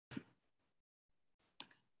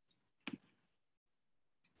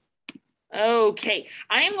Okay,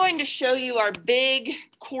 I am going to show you our big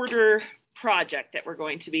quarter project that we're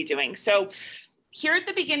going to be doing. So here at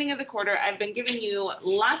the beginning of the quarter, I've been giving you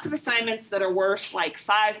lots of assignments that are worth like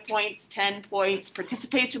 5 points, 10 points,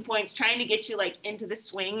 participation points, trying to get you like into the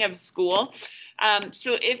swing of school.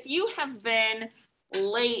 So if you have been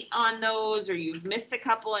late on those, or you've missed a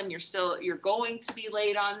couple and you're going to be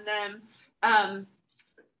late on them,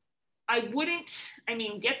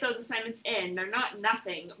 get those assignments in. They're not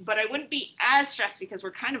nothing, but I wouldn't be as stressed because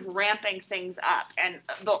we're kind of ramping things up. And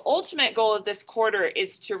the ultimate goal of this quarter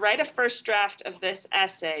is to write a first draft of this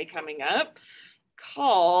essay coming up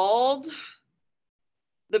called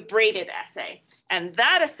the braided essay. And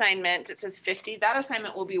that assignment, it says 50, that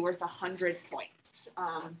assignment will be worth 100 points.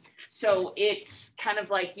 So it's kind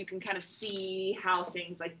of like you can kind of see how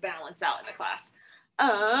things like balance out in the class.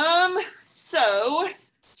 So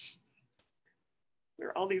there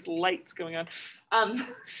are all these lights going on.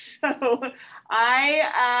 So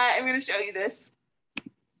I am going to show you this.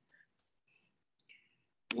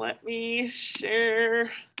 Let me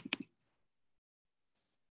share.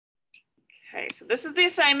 Okay, so this is the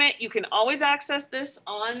assignment. You can always access this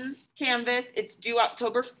on Canvas. It's due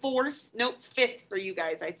October 4th, nope, 5th for you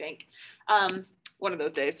guys, I think. One of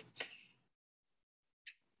those days.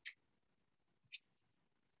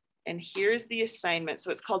 And here's the assignment. So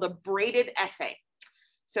it's called a braided essay.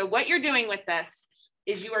 So what you're doing with this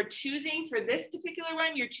is you are choosing, for this particular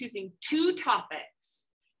one, you're choosing 2 topics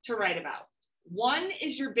to write about. One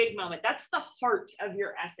is your big moment. That's the heart of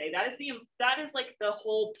your essay. That is like the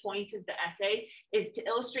whole point of the essay, is to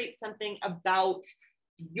illustrate something about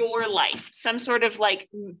your life, some sort of like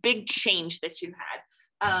big change that you had.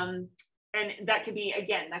 And that could be,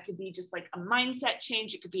 again, that could be just like a mindset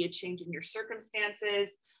change. It could be a change in your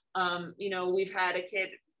circumstances. We've had a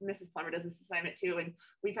kid, Mrs. Plummer does this assignment too, and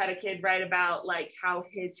we've had a kid write about like how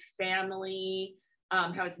his family,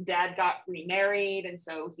 how his dad got remarried, and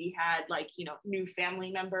so he had like, new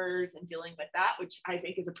family members and dealing with that, which I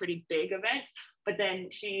think is a pretty big event. But then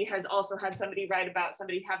she has also had somebody write about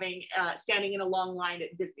somebody having standing in a long line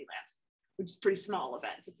at Disneyland, which is a pretty small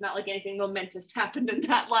event. It's not like anything momentous happened in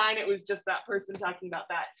that line. It was just that person talking about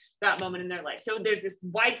that moment in their life. So there's this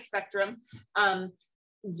wide spectrum.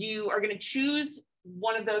 You are going to choose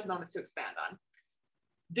one of those moments to expand on.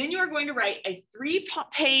 Then you are going to write a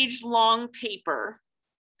 3-page long paper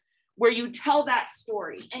where you tell that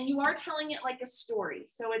story, and you are telling it like a story.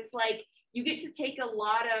 So it's like you get to take a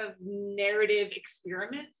lot of narrative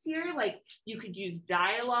experiments here. Like you could use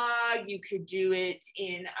dialogue, you could do it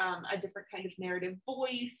in a different kind of narrative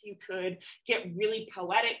voice, you could get really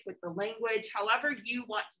poetic with the language, however you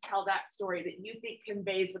want to tell that story that you think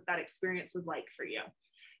conveys what that experience was like for you.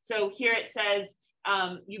 So here it says,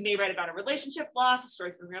 you may write about a relationship loss, a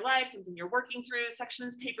story from your life, something you're working through. Section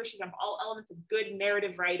of this paper should have all elements of good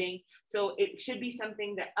narrative writing. So it should be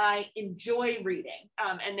something that I enjoy reading,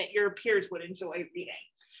 and that your peers would enjoy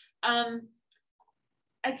reading.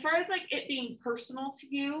 As far as like it being personal to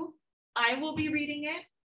you, I will be reading it,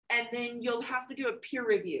 and then you'll have to do a peer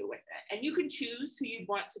review with it. And you can choose who you'd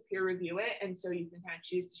want to peer review it. And so you can kind of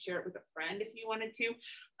choose to share it with a friend if you wanted to.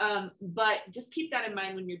 But just keep that in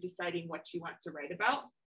mind when you're deciding what you want to write about,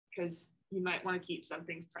 because you might want to keep some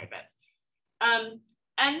things private.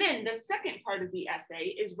 And then the second part of the essay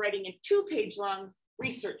is writing a 2-page long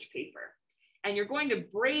research paper. And you're going to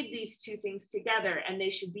braid these 2 things together, and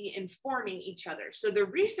they should be informing each other. So the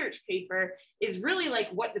research paper is really like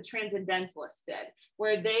what the Transcendentalists did,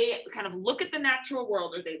 where they kind of look at the natural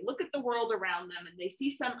world, or they look at the world around them, and they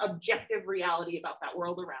see some objective reality about that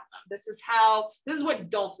world around them. This is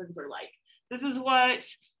what dolphins are like. This is what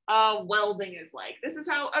welding is like. This is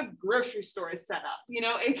how a grocery store is set up.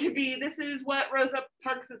 It could be, this is what Rosa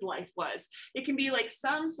Parks's life was. It can be like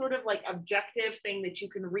some sort of like objective thing that you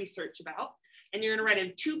can research about. And you're going to write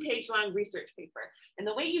a 2-page long research paper. And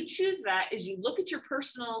the way you choose that is you look at your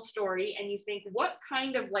personal story and you think, what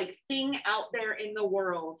kind of like thing out there in the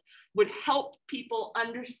world would help people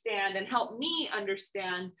understand and help me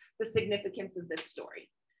understand the significance of this story.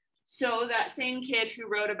 So that same kid who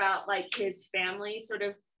wrote about like his family sort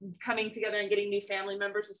of coming together and getting new family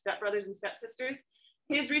members with stepbrothers and stepsisters,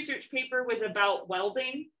 his research paper was about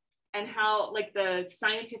welding and how like the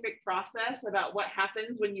scientific process about what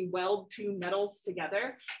happens when you weld 2 metals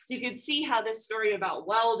together. So you could see how this story about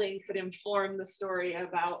welding could inform the story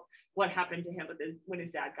about what happened to him when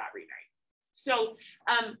his dad got remarried. So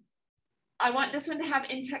I want this one to have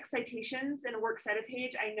in-text citations and a works cited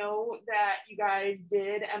page. I know that you guys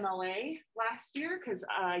did MLA last year because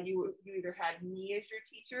you either had me as your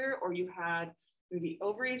teacher or you had maybe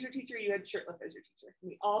Overy as your teacher, you had Shirtliff as your teacher.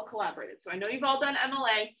 We all collaborated. So I know you've all done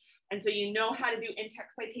MLA, and so you know how to do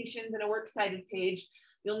in-text citations in a works cited page.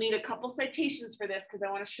 You'll need a couple citations for this because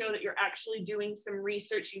I want to show that you're actually doing some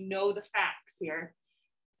research. You know the facts here.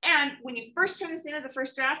 And when you first turn this in as a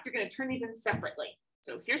first draft, you're going to turn these in separately.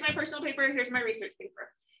 So here's my personal paper, here's my research paper.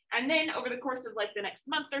 And then over the course of like the next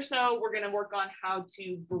month or so, we're going to work on how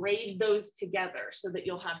to braid those together so that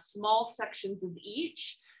you'll have small sections of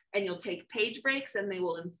each, and you'll take page breaks and they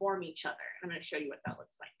will inform each other. I'm going to show you what that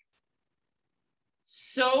looks like.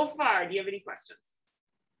 So far, do you have any questions?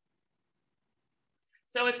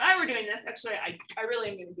 So if I were doing this, actually, I really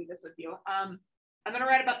am going to do this with you. I'm going to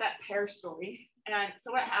write about that pear story. And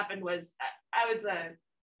so what happened was I was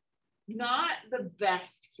not the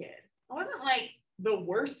best kid. I wasn't like the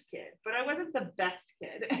worst kid, but I wasn't the best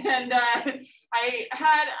kid. And I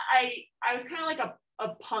was kind of like a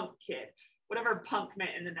punk kid, whatever punk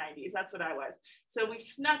meant in the 90s. That's what I was. So we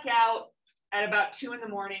snuck out at about 2 in the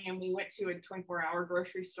morning and we went to a 24-hour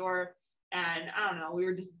grocery store. And I don't know, we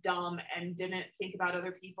were just dumb and didn't think about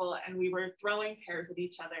other people. And we were throwing pears at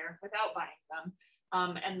each other without buying them.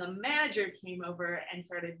 And the manager came over and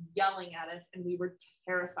started yelling at us, and we were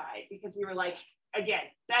terrified because we were like, again,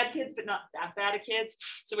 bad kids, but not that bad of kids.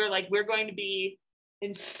 So we were like, we're going to be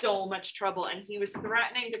in so much trouble. And he was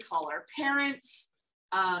threatening to call our parents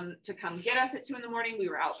to come get us at 2 in the morning. We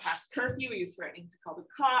were out past curfew. He was threatening to call the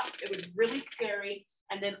cops. It was really scary.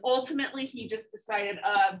 And then ultimately he just decided,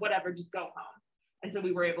 whatever, just go home. And so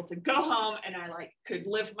we were able to go home, and I like could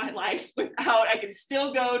live my life without, I can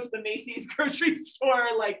still go to the Macy's grocery store.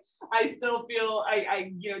 Like I still feel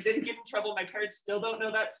I didn't get in trouble. My parents still don't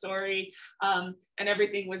know that story, and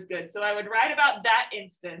everything was good. So I would write about that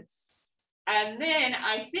instance. And then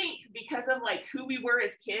I think because of like who we were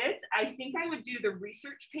as kids, I think I would do the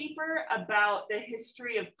research paper about the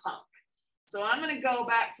history of punk. So I'm going to go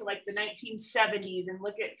back to like the 1970s and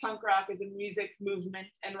look at punk rock as a music movement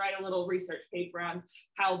and write a little research paper on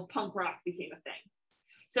how punk rock became a thing.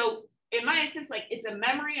 So in my instance, like it's a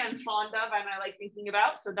memory I'm fond of and I like thinking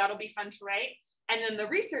about. So that'll be fun to write. And then the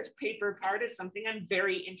research paper part is something I'm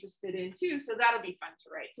very interested in too. So that'll be fun to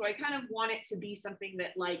write. So I kind of want it to be something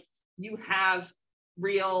that like you have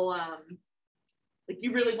real, like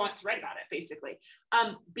you really want to write about it, basically,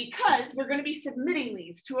 because we're going to be submitting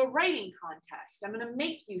these to a writing contest. I'm going to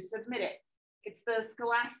make you submit it. It's the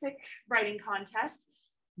Scholastic Writing Contest.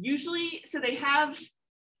 Usually, so they have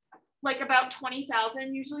like about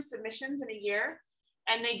 20,000 usually submissions in a year,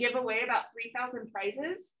 and they give away about 3,000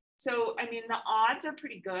 prizes. So, I mean, the odds are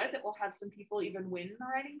pretty good that we'll have some people even win the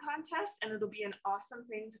writing contest, and it'll be an awesome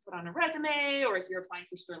thing to put on a resume, or if you're applying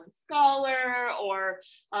for Sterling Scholar, or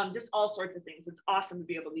just all sorts of things. It's awesome to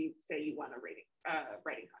be able to say you won a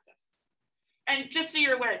writing contest. And just so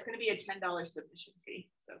you're aware, it's going to be a $10 submission fee.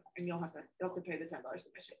 So, and you'll have to pay the $10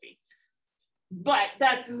 submission fee. But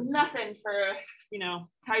that's nothing for,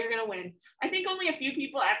 how you're going to win. I think only a few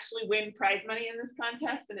people actually win prize money in this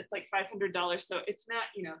contest, and it's like $500. So it's not,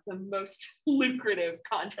 the most lucrative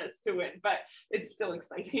contest to win, but it's still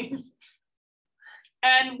exciting.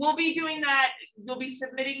 And we'll be doing that. We'll be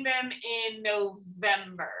submitting them in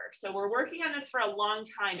November. So we're working on this for a long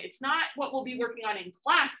time. It's not what we'll be working on in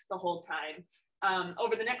class the whole time.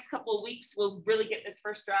 Over the next couple of weeks, we'll really get this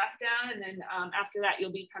first draft down. And then after that,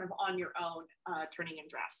 you'll be kind of on your own, turning in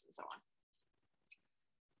drafts and so on.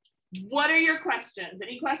 What are your questions?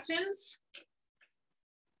 Any questions?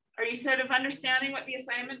 Are you sort of understanding what the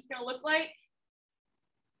assignment's going to look like?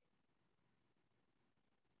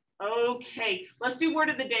 Okay, let's do word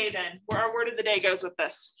of the day then, where our word of the day goes with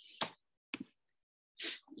this.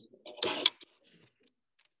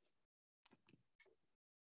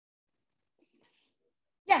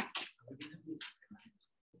 Yeah.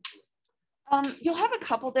 You'll have a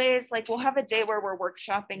couple days, like we'll have a day where we're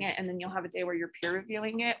workshopping it, and then you'll have a day where you're peer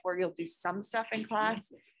reviewing it, where you'll do some stuff in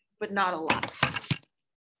class, but not a lot.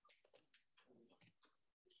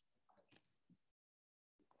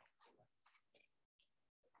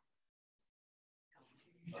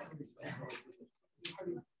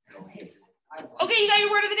 Okay, you got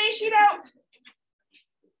your word of the day sheet out?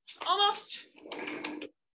 Almost.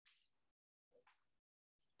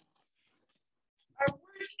 Our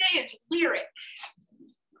word today is lyric.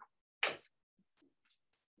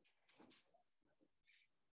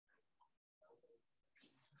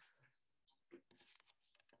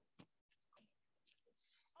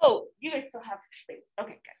 Oh, you guys still have space.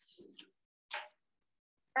 Okay, good.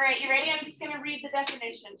 All right, you ready? I'm just going to read the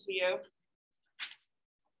definition to you.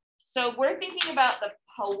 So we're thinking about the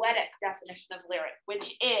poetic definition of lyric,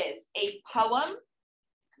 which is a poem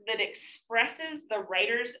that expresses the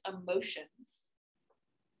writer's emotions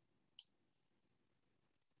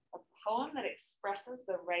poem that expresses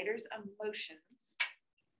the writer's emotions,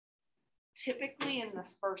 typically in the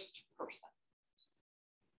first person.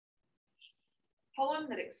 Poem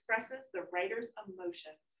that expresses the writer's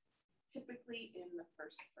emotions, typically in the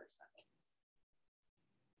first person.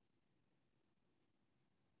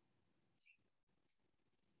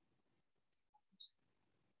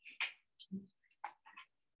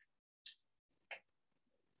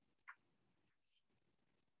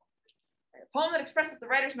 Poem that expresses the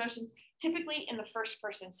writer's emotions, typically in the first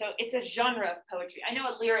person. So it's a genre of poetry. I know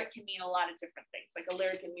a lyric can mean a lot of different things, like a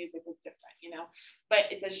lyric in music is different, you know,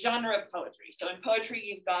 but it's a genre of poetry. So in poetry,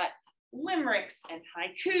 you've got limericks and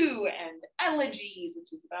haiku and elegies,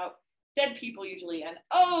 which is about dead people usually, and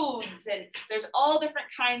odes, and there's all different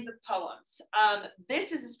kinds of poems.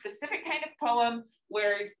 This is a specific kind of poem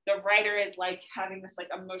where the writer is like having this like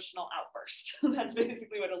emotional outburst. That's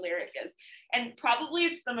basically what a lyric is. And probably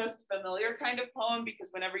it's the most familiar kind of poem because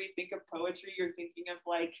whenever you think of poetry, you're thinking of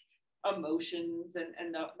like emotions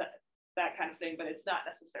and that kind of thing, but it's not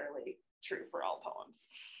necessarily true for all poems.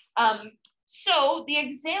 So the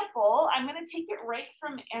example, I'm going to take it right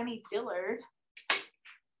from Annie Dillard,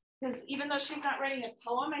 because even though she's not writing a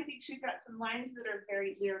poem, I think she's got some lines that are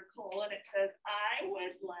very lyrical, and it says, I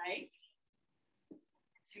would like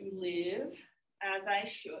to live as I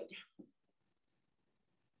should,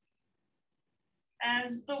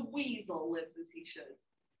 as the weasel lives as he should.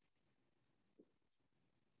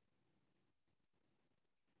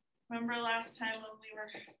 Remember last time when we were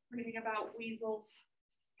reading about weasels?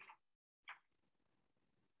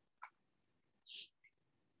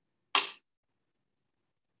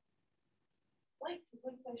 Like to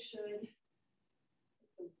live as I should,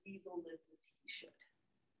 the weasel lives as he should.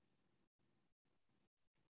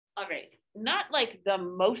 All right, not like the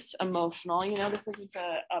most emotional, you know, this isn't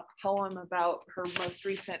a poem about her most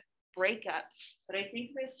recent breakup, but I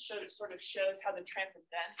think this sort of shows how the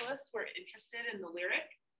transcendentalists were interested in the lyric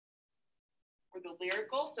or the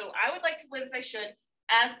lyrical. So I would like to live as I should,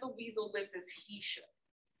 as the weasel lives as he should.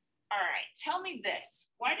 All right, tell me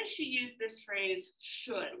this. Why does she use this phrase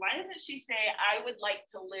should? Why doesn't she say, I would like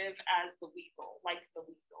to live as the weasel, like the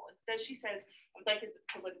weasel? Instead, she says, I would like to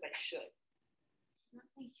live as I should. She's not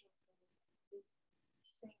saying she wants to live.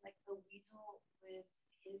 She's saying like the weasel lives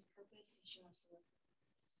his purpose and she wants to live.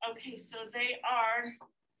 Okay, so they are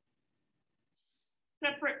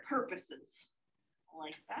separate purposes. I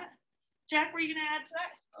like that. Jack, were you going to add to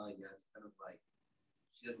that? Yeah, it's kind of like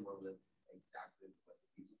she doesn't want to live exactly what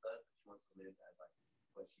the weasel does. She wants to live as like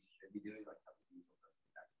what she should be doing, like how the weasel does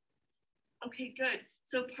exactly. Okay, good.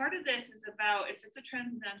 So part of this is about, if it's a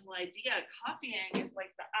transcendental idea, copying is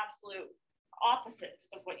like the absolute opposite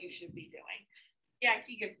of what you should be doing. Yeah,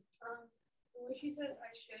 Keegan. The way she says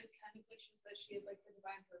I should kind of pictures that she is like the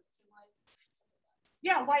divine purpose in life.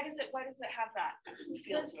 Yeah, why does it have that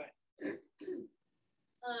feel to it?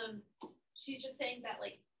 She's just saying that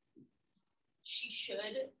like she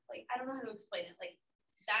should, like, I don't know how to explain it, like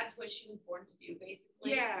that's what she was born to do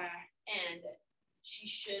basically. Yeah. And she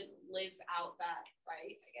should live out that,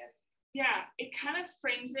 right, I guess. Yeah, it kind of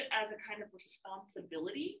frames it as a kind of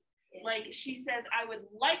responsibility. Yeah. Like she says, I would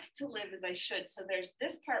like to live as I should. So there's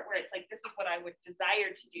this part where it's like, this is what I would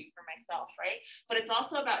desire to do for myself, right? But it's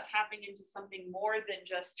also about tapping into something more than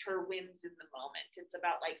just her whims in the moment. It's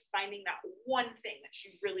about like finding that one thing that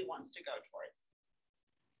she really wants to go towards.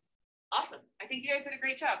 Awesome. I think you guys did a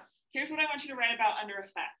great job. Here's what I want you to write about under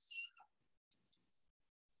effects.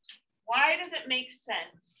 Why does it make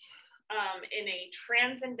sense in a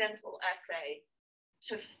transcendental essay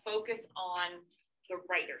to focus on the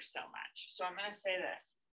writer so much? So I'm going to say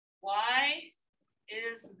this. Why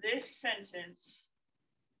is this sentence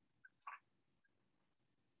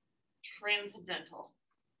transcendental?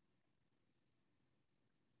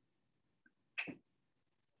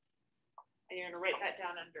 And you're going to write that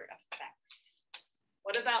down under effects.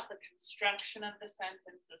 What about the construction of the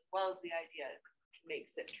sentence as well as the idea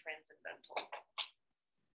makes it transcendental?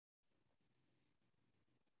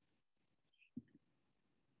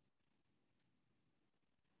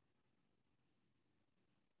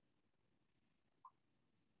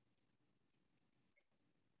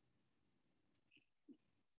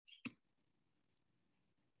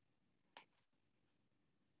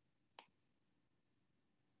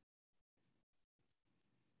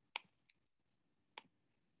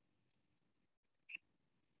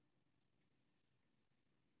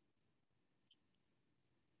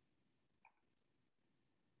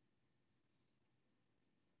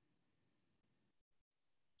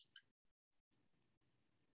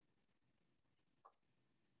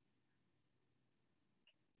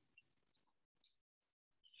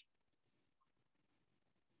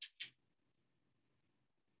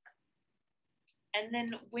 And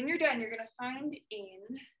then when you're done, you're gonna find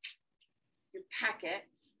in your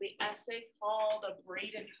packets the essay called A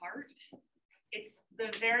Braided Heart. It's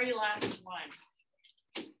the very last one.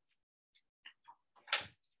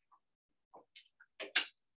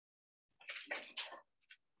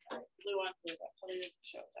 Blue one, blue, that probably didn't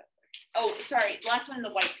show that. Oh, sorry, last one in the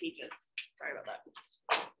white pages. Sorry about that.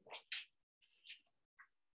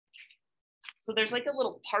 So there's like a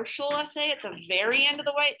little partial essay at the very end of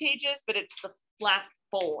the white pages, but it's the last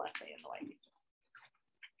full essay in the white pages.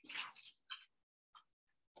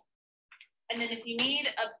 And then if you need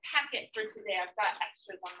a packet for today, I've got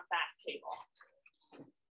extras on the back table.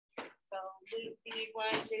 So Luke, you need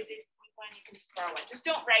one, JJ, you need one, you can just borrow one. Just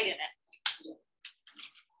don't write in it.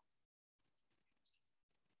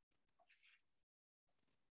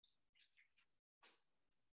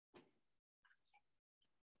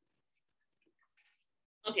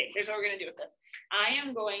 Okay, here's what we're gonna do with this. I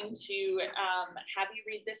am going to have you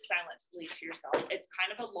read this silently to yourself. It's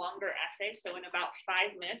kind of a longer essay, so in about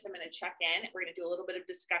 5 minutes, I'm gonna check in. We're gonna do a little bit of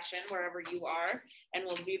discussion wherever you are, and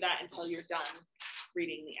we'll do that until you're done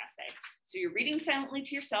reading the essay. So you're reading silently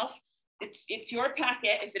to yourself. It's your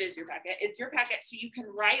packet, if it is your packet, it's your packet, so you can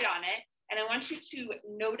write on it. And I want you to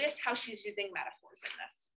notice how she's using metaphors in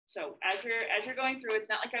this. So as you're going through, it's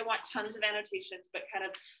not like I want tons of annotations, but kind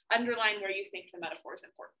of underline where you think the metaphor is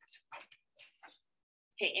important.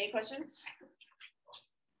 Okay, any questions?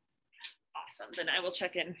 Awesome, then I will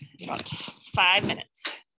check in about 5 minutes.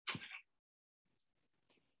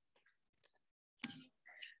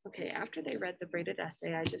 Okay, after they read the braided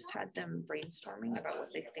essay, I just had them brainstorming about what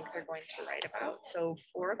they think they're going to write about. So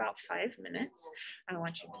for about 5 minutes, I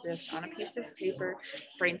want you to just on a piece of paper,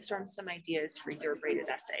 brainstorm some ideas for your braided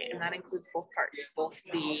essay. And that includes both parts, both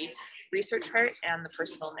the research part and the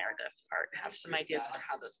personal narrative part. Have some ideas of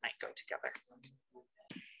how those might go together.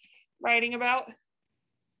 Writing about? Is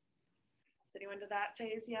anyone to that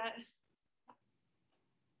phase yet?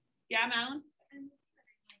 Yeah, Madeline?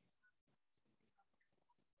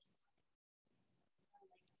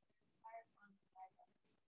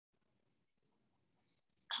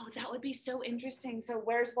 Oh, that would be so interesting. So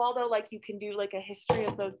where's Waldo? Like you can do like a history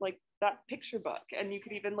of those, like that picture book, and you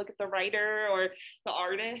could even look at the writer or the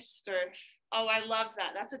artist or, oh, I love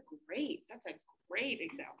that. That's a great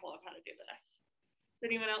example of how to do this. Does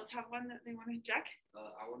anyone else have one that they want to check?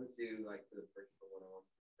 I want to do like the first one on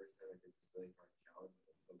first time I did this really hard challenge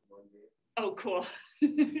with a Pokemon game. Oh, cool.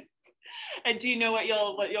 And do you know what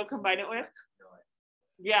you'll combine it with?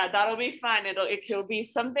 Yeah, that'll be fun. It could be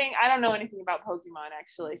something, I don't know anything about Pokemon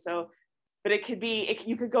actually, so, but it could be,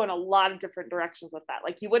 you could go in a lot of different directions with that.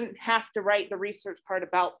 Like you wouldn't have to write the research part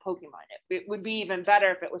about Pokemon. It would be even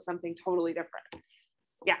better if it was something totally different.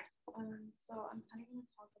 Yeah. So I'm kind of going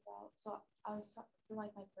to talk about, so I was talking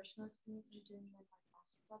like my personal experience in doing my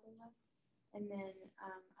foster brother life, and then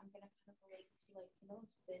I'm going to kind of relate to like, you know,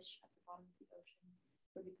 those fish at the bottom of the ocean,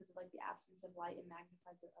 where because of like the absence of light, it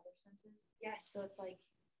magnifies their other senses. Yes. So it's like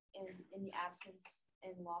in the absence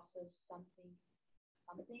and loss of something,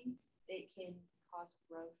 it can cause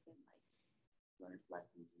growth and like learn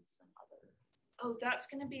lessons in some other. Oh,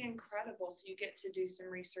 that's going to be incredible. So you get to do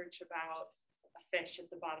some research about a fish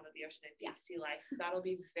at the bottom of the ocean and deep sea life. That'll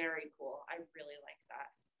be very cool. I really like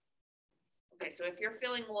that. Okay, so if you're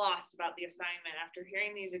feeling lost about the assignment after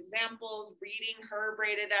hearing these examples, reading her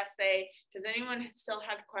braided essay, does anyone still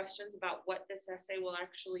have questions about what this essay will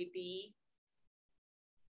actually be?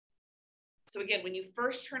 So again, when you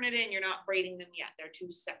first turn it in, you're not braiding them yet. They're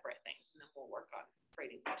two separate things, and then we'll work on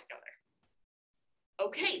braiding them together.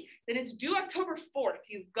 Okay, then it's due October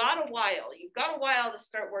 4th. You've got a while. You've got a while to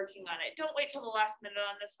start working on it. Don't wait till the last minute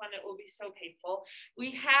on this one. It will be so painful.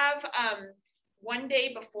 We have one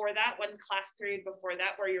day before that, one class period before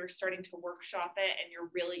that, where you're starting to workshop it and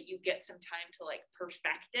you get some time to like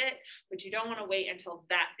perfect it, but you don't want to wait until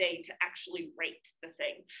that day to actually rate the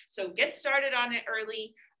thing. So get started on it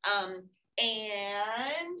early.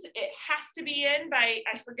 And it has to be in by,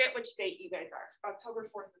 I forget which date you guys are. October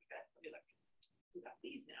 4th or 5th. Let me look. We got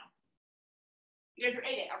these now. You guys are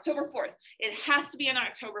 8, October 4th. It has to be on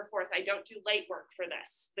October 4th. I don't do late work for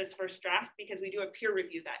this first draft because we do a peer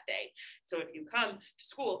review that day. So if you come to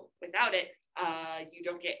school without it, you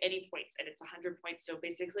don't get any points, and it's 100 points. So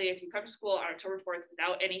basically, if you come to school on October 4th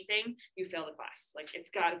without anything, you fail the class. Like it's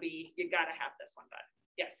got to be, you got to have this one done.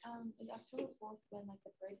 Yes. Is October 4th when like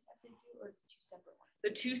the braided essay due, or the two separate ones?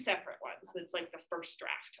 The two separate ones. That's like the first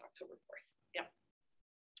draft, October 4th. Yep.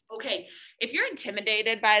 Okay. If you're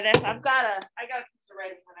intimidated by this, I got a piece of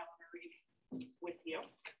writing that I want to read with you.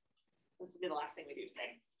 This will be the last thing we do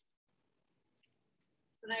today.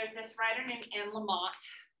 So there's this writer named Anne Lamott,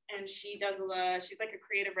 and she does she's like a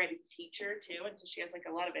creative writing teacher too, and so she has like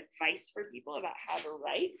a lot of advice for people about how to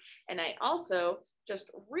write. And I also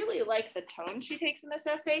just really like the tone she takes in this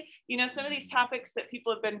essay. You know, some of these topics that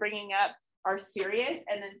people have been bringing up are serious,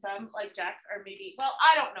 and then some, like Jack's, are maybe, well,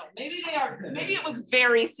 I don't know, maybe they are, maybe it was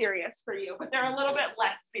very serious for you, but they're a little bit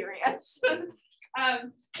less serious.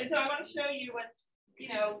 And so I want to show you what, you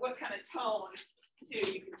know, what kind of tone too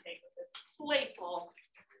you can take with this playful.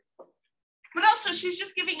 But also, she's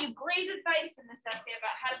just giving you great advice in this essay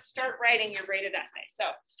about how to start writing your graded essay.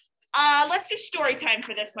 So let's do story time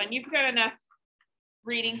for this one. You've got enough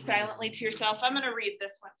reading silently to yourself. I'm going to read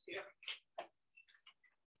this one too.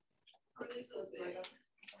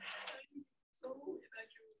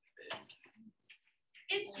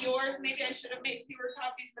 It's yours. Maybe I should have made fewer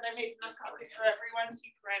copies, but I made enough copies for everyone, so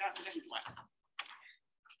you can write on the different one.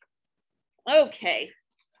 Okay.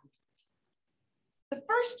 The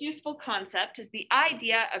first useful concept is the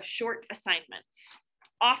idea of short assignments.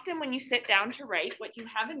 Often when you sit down to write, what you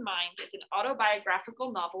have in mind is an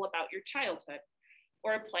autobiographical novel about your childhood,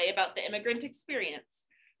 or a play about the immigrant experience,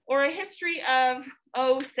 or a history of,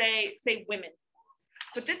 say women.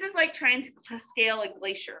 But this is like trying to scale a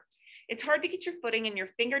glacier. It's hard to get your footing and your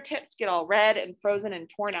fingertips get all red and frozen and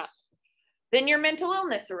torn up. Then your mental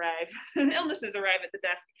illnesses arrive at the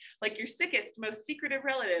desk, like your sickest, most secretive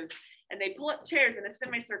relatives, and they pull up chairs in a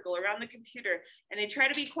semicircle around the computer, and they try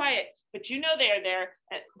to be quiet, but you know they're there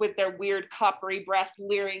with their weird coppery breath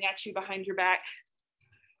leering at you behind your back.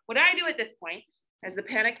 What I do at this point, as the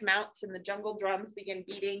panic mounts and the jungle drums begin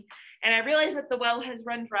beating, and I realize that the well has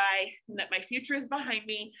run dry and that my future is behind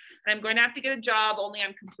me and I'm going to have to get a job, only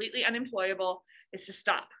I'm completely unemployable, is to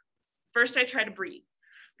stop. First, I try to breathe,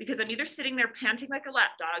 because I'm either sitting there panting like a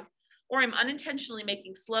lapdog or I'm unintentionally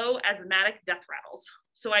making slow, asthmatic death rattles.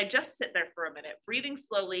 So I just sit there for a minute, breathing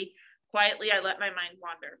slowly. Quietly, I let my mind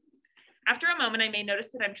wander. After a moment, I may notice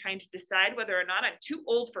that I'm trying to decide whether or not I'm too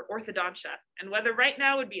old for orthodontia and whether right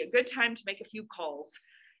now would be a good time to make a few calls.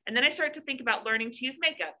 And then I start to think about learning to use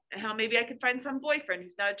makeup and how maybe I could find some boyfriend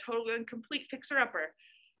who's not a total and complete fixer-upper.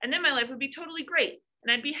 And then my life would be totally great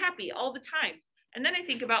and I'd be happy all the time. And then I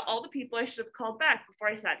think about all the people I should have called back before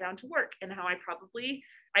I sat down to work and how I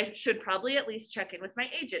should probably at least check in with my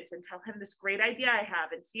agent and tell him this great idea I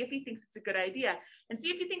have and see if he thinks it's a good idea and see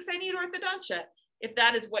if he thinks I need orthodontia, if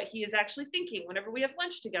that is what he is actually thinking whenever we have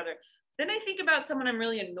lunch together. Then I think about someone I'm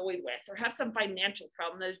really annoyed with or have some financial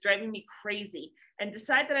problem that is driving me crazy and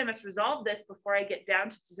decide that I must resolve this before I get down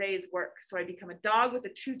to today's work. So I become a dog with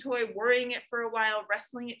a chew toy, worrying it for a while,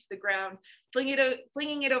 wrestling it to the ground,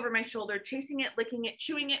 flinging it over my shoulder, chasing it, licking it,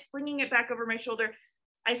 chewing it, flinging it back over my shoulder.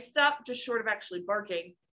 I stop just short of actually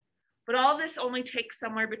barking. But all this only takes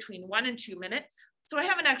somewhere between 1 and 2 minutes, so I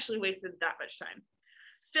haven't actually wasted that much time.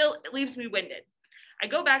 Still, it leaves me winded. I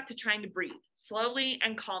go back to trying to breathe slowly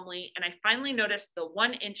and calmly, and I finally notice the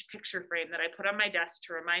 1-inch picture frame that I put on my desk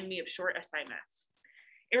to remind me of short assignments.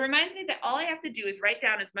 It reminds me that all I have to do is write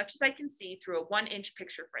down as much as I can see through a 1-inch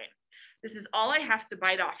picture frame. This is all I have to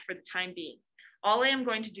bite off for the time being. All I am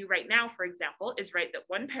going to do right now, for example, is write that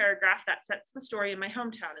one paragraph that sets the story in my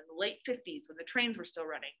hometown in the late 50s when the trains were still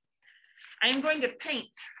running. I am going to paint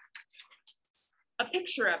a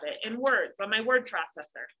picture of it in words on my word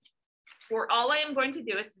processor. For all I am going to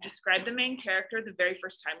do is to describe the main character the very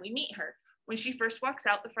first time we meet her, when she first walks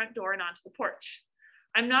out the front door and onto the porch.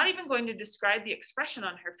 I'm not even going to describe the expression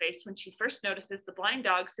on her face when she first notices the blind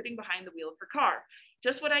dog sitting behind the wheel of her car,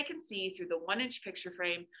 just what I can see through the 1-inch picture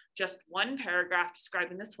frame, just one paragraph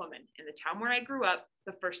describing this woman in the town where I grew up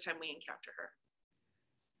the first time we encounter her.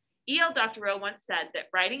 E.L. Doctorow once said that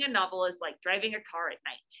writing a novel is like driving a car at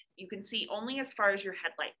night. You can see only as far as your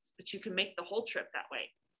headlights, but you can make the whole trip that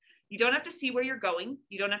way. You don't have to see where you're going.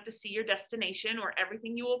 You don't have to see your destination or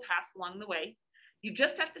everything you will pass along the way. You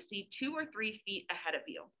just have to see 2 or 3 feet ahead of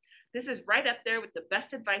you. This is right up there with the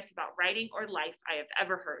best advice about writing or life I have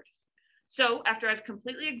ever heard. So after I've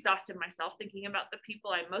completely exhausted myself thinking about the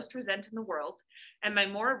people I most resent in the world and my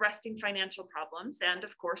more arresting financial problems and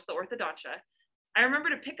of course the orthodontia, I remember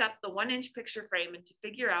to pick up the 1-inch picture frame and to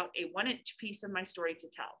figure out a 1-inch piece of my story to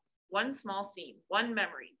tell. One small scene, one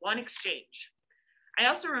memory, one exchange. I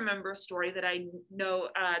also remember a story that I know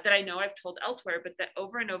I've told elsewhere, but that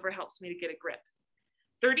over and over helps me to get a grip.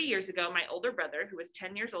 30 years ago, my older brother, who was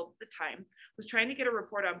 10 years old at the time, was trying to get a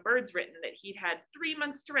report on birds written that he'd had 3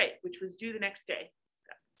 months to write, which was due the next day.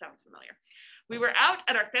 That sounds familiar. We were out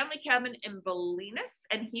at our family cabin in Bolinas,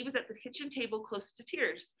 and he was at the kitchen table close to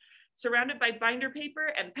tears, surrounded by binder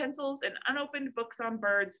paper and pencils and unopened books on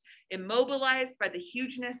birds, immobilized by the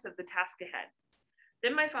hugeness of the task ahead.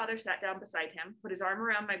 Then my father sat down beside him, put his arm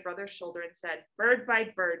around my brother's shoulder and said, bird by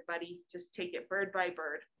bird, buddy, just take it bird by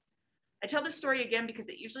bird. I tell this story again because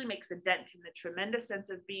it usually makes a dent in the tremendous sense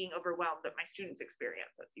of being overwhelmed that my students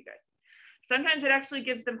experience. That's you guys. Sometimes it actually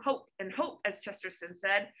gives them hope, and hope, as Chesterton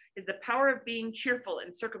said, is the power of being cheerful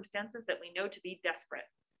in circumstances that we know to be desperate.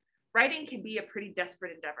 Writing can be a pretty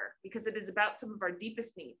desperate endeavor because it is about some of our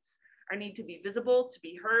deepest needs, our need to be visible, to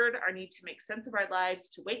be heard, our need to make sense of our lives,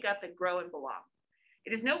 to wake up and grow and belong.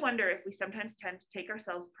 It is no wonder if we sometimes tend to take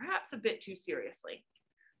ourselves perhaps a bit too seriously.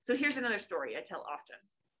 So here's another story I tell often.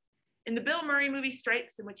 In the Bill Murray movie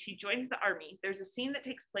Stripes, in which he joins the army, there's a scene that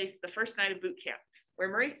takes place the first night of boot camp, where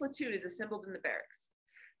Murray's platoon is assembled in the barracks.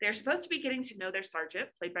 They are supposed to be getting to know their sergeant,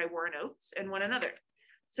 played by Warren Oates, and one another.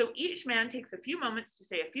 So each man takes a few moments to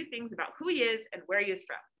say a few things about who he is and where he is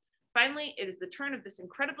from. Finally, it is the turn of this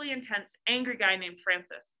incredibly intense, angry guy named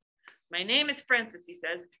Francis. My name is Francis, he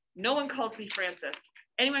says. No one calls me Francis.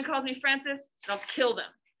 Anyone calls me Francis, and I'll kill them.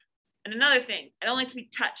 And another thing, I don't like to be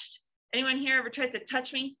touched. Anyone here ever tries to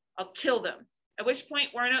touch me, I'll kill them. At which point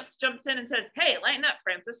Warren Oates jumps in and says, hey, lighten up,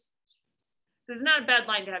 Francis. This is not a bad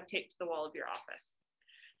line to have taped to the wall of your office.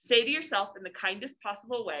 Say to yourself in the kindest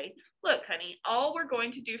possible way, look, honey, all we're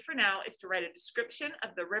going to do for now is to write a description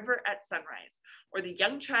of the river at sunrise, or the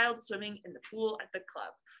young child swimming in the pool at the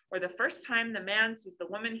club, or the first time the man sees the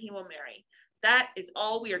woman he will marry. That is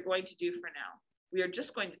all we are going to do for now. We are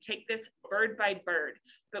just going to take this bird by bird,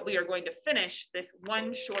 but we are going to finish this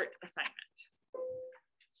one short assignment.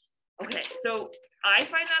 Okay, so I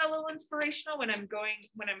find that a little inspirational when I'm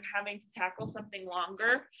having to tackle something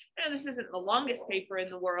longer. I know this isn't the longest paper in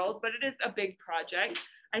the world, but it is a big project.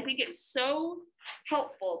 I think it's so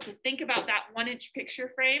helpful to think about that 1-inch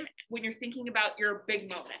picture frame when you're thinking about your big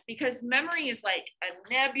moment, because memory is like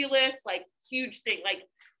a nebulous, like huge thing.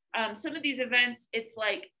 Like some of these events, it's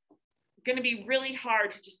like going to be really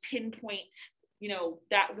hard to just pinpoint, you know,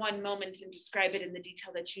 that one moment and describe it in the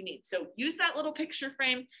detail that you need. So use that little picture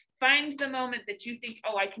frame, find the moment that you think,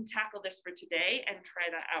 oh, I can tackle this for today, and try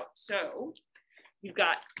that out. So you've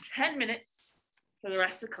got 10 minutes for the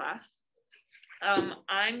rest of class.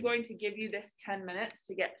 I'm going to give you this 10 minutes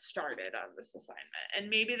to get started on this assignment. And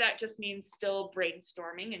maybe that just means still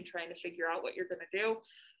brainstorming and trying to figure out what you're going to do.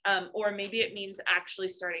 Or maybe it means actually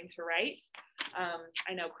starting to write.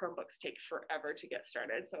 I know Chromebooks take forever to get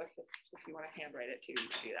started. So if you want to handwrite it too, you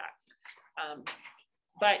can do that.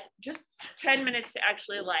 But just 10 minutes to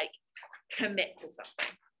actually like commit to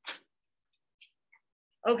something.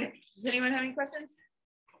 Okay, does anyone have any questions?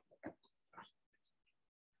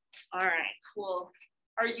 All right, cool.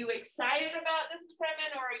 Are you excited about this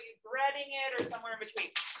assignment, or are you dreading it, or somewhere in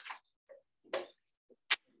between?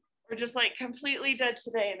 Or just like completely dead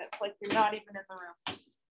today and it's like you're not even in the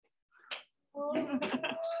room?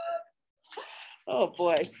 Oh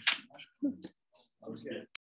boy. Okay.